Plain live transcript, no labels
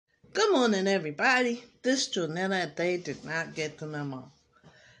Good morning, everybody. This Jonetta, they did not get the memo.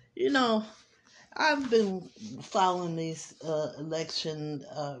 You know, I've been following these election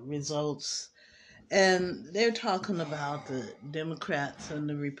results, and they're talking about the Democrats and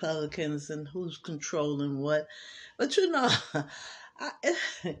the Republicans and who's controlling what. But I, I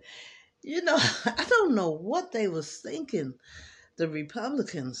don't know what they was thinking, the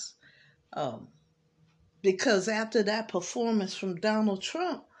Republicans, um, because after that performance from Donald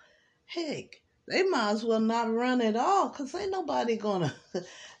Trump. Heck, they might as well not run at all because ain't nobody gonna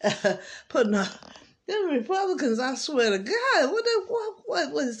put no. Them Republicans, I swear to God,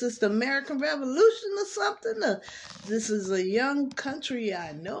 what was this, the American Revolution or something? This is a young country,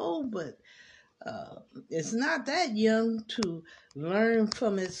 I know, but uh, it's not that young to learn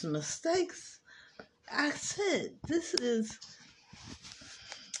from its mistakes. I said, this is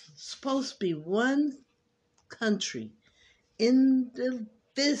supposed to be one country, indivisible,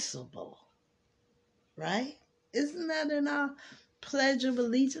 right? Isn't that in our Pledge of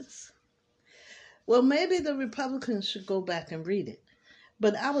Allegiance? Well, maybe the Republicans should go back and read it.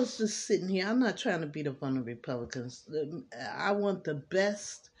 But I was just sitting here. I'm not trying to beat up on the Republicans. I want the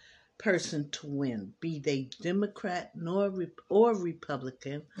best person to win, be they Democrat or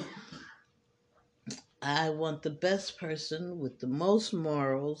Republican. I want the best person with the most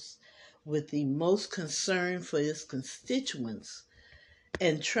morals, with the most concern for his constituents,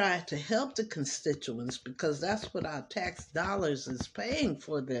 and try to help the constituents because that's what our tax dollars is paying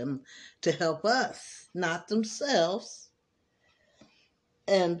for them to help us, not themselves.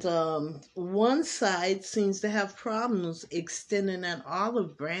 And one side seems to have problems extending that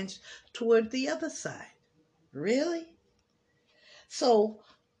olive branch toward the other side. Really? So,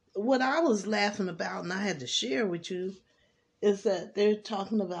 what I was laughing about, and I had to share with you, is that they're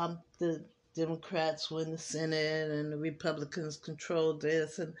talking about the Democrats win the Senate and the Republicans control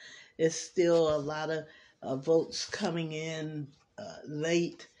this, and it's still a lot of votes coming in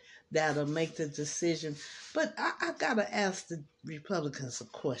late that'll make the decision. But I got to ask the Republicans a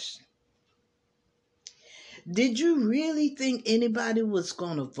question. Did you really think anybody was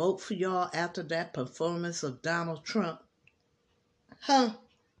going to vote for y'all after that performance of Donald Trump? Huh?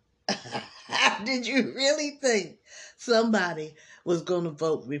 Did you really think somebody was going to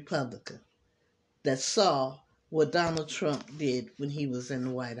vote Republican that saw what Donald Trump did when he was in the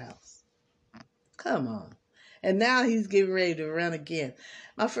White House? Come on. And now he's getting ready to run again.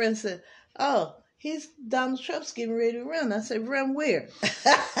 My friend said, "Oh, he's Donald Trump's getting ready to run." I said, "Run where?"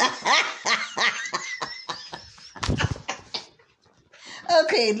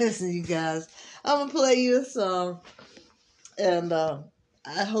 Okay, listen, you guys. I'm going to play you a song. And I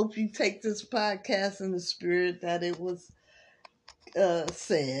hope you take this podcast in the spirit that it was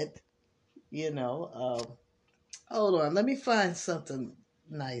said. Hold on. Let me find something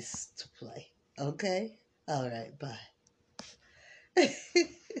nice to play. Okay? All right. Bye.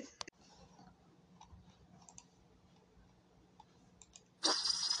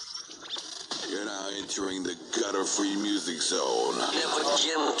 You're now entering the gutter-free music zone. Never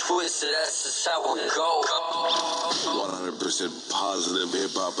get them twisted, that's just how it go. 100% positive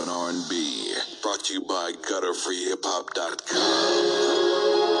hip-hop and R&B. Brought to you by gutterfreehiphop.com.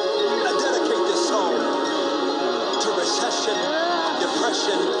 I dedicate this song to recession,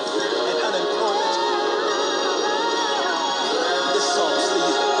 depression, and unemployment. This song's for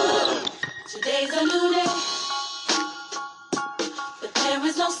you. Today's a new day, but there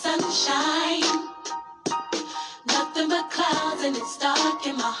is no sunshine. Nothing but clouds, and it's dark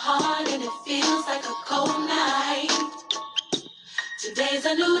in my heart, and it feels like a cold night. Today's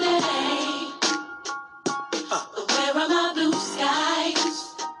a new day, but where are my blue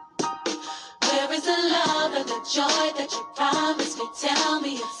skies? Where is the love and the joy that you promised me? Tell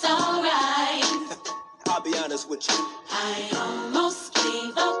me it's alright. I'll be honest with you. I almost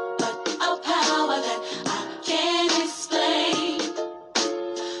gave up, but a power that I can't explain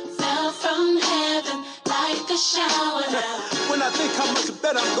fell from heaven like a shower now. When I think how much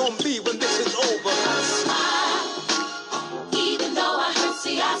better I'm gonna be when this is over, I smile, even though I hurt,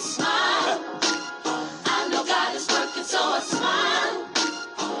 see I smile. I know God is working, so I smile.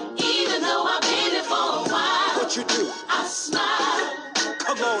 Even though I've been here for a while, what you do? I smile,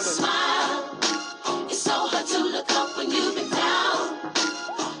 Come on and smile. It's so hard to look up when you've been down.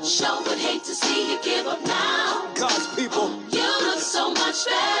 Sure would hate to see you give up now. God's people. You look so much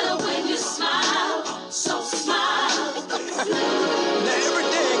better when you smile. So smile. Now every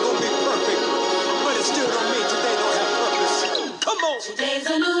day ain't gonna be perfect, but it still don't mean today don't have purpose. Come on. Today's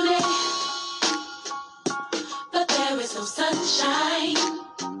a new day, but there is no sunshine.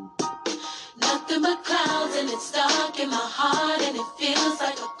 Nothing but clouds, and it's dark in my heart, and it feels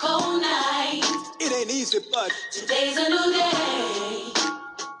like a cold easy, but Today's a new day.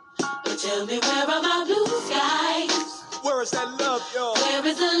 But tell me, where are my blue skies? where is that love, y'all? Where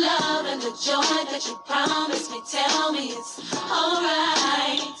is the love and the joy that you promised me? Tell me it's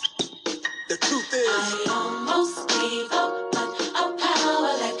alright. The truth is, I almost gave up, but a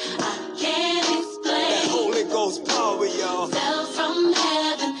power that I can't that explain Holy Ghost power, y'all. fell from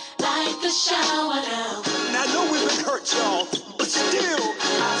heaven like a shower down. Now I know we've been hurt, y'all, but still,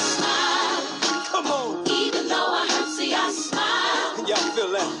 I smile, come on. even though I hurt, see I smile. Can y'all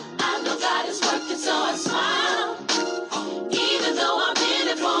feel that? I know God is working, so I smile. Even though I've been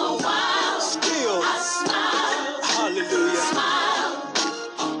it for a while, Still, I smile, hallelujah. smile.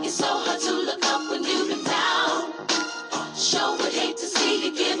 It's so hard to look up when you've been down. Sure would hate to see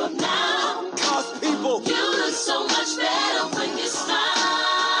you give up now. Cause people, You look so much better when you smile.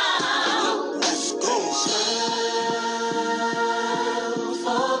 let's go. Smile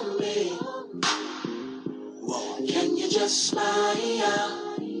for me. Whoa. Can you just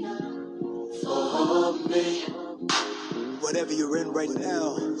smile for me? Whatever you're in right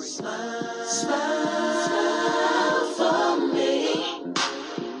now, Smile for me.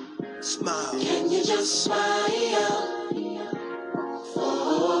 smile. Can you just smile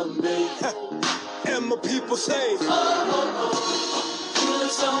for me? And my people say, You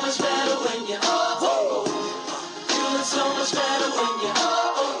look so much better when you You look so much better when you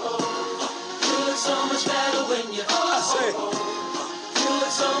You look so much better when you I say, You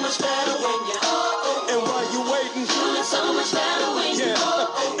look so much better when you and while you waiting, You look so much better when you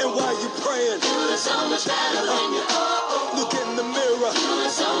yeah, and while you praying, You look so much better when you look in the mirror. You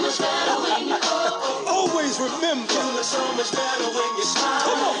look so much better when you Always remember, You look so much better when you smile.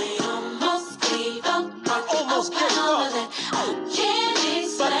 Come on. I almost gave up. Almost gave power up. that I can't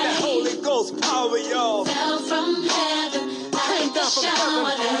but that explain. Holy Ghost power, y'all. Fell from heaven Came like a down from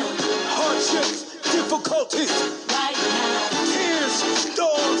shower heaven. down. Hardships, difficulties, Right now, tears,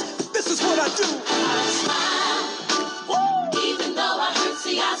 storms. This is what I do. I smile. Even though I hurt,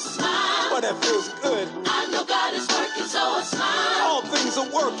 see, I smile. But that feels good. I know God is working, so I smile. All things are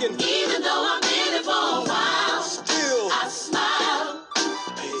working. Even though I've been it for a while, Still, I smile.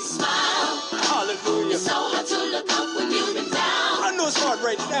 Smile. hallelujah. It's so hard to look up when you've been down. I know it's hard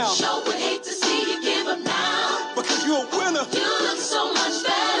right now Sure would hate to see you give up now. because you're a winner. You look so much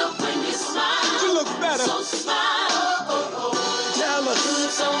better when you smile. You look better. So smile. You Dallas,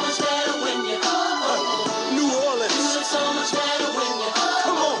 look so much better when you New You Orleans, look so much better when you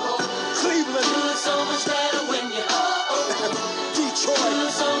come on, You Cleveland, look so much better when you You Detroit,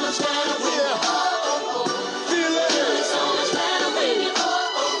 look so much better when you yeah, You look Philly, so much better when you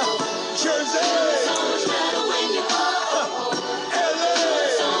Jersey, So much better when you LA.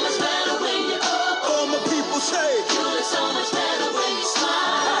 So much better when you All my people say, You look so much better when you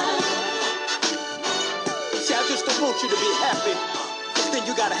smile. see, I just don't want you to be happy, because then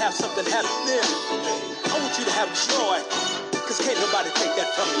you gotta have something happen then. I want you to have joy, because can't nobody take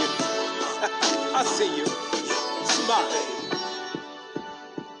that from you. I see you. Smile.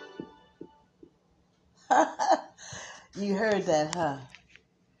 You heard that, huh?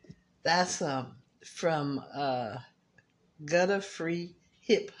 That's from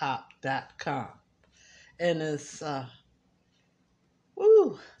gutterfreehiphop.com. And it's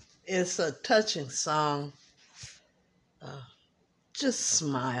it's a touching song. Just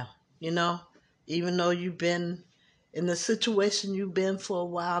smile, even though you've been in the situation you've been for a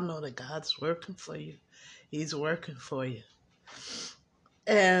while, know that God's working for you. He's working for you.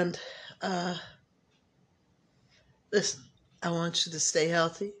 And listen, I want you to stay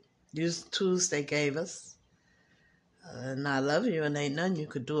healthy. Use the tools they gave us. And I love you, and ain't nothing you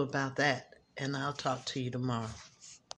could do about that. And I'll talk to you tomorrow.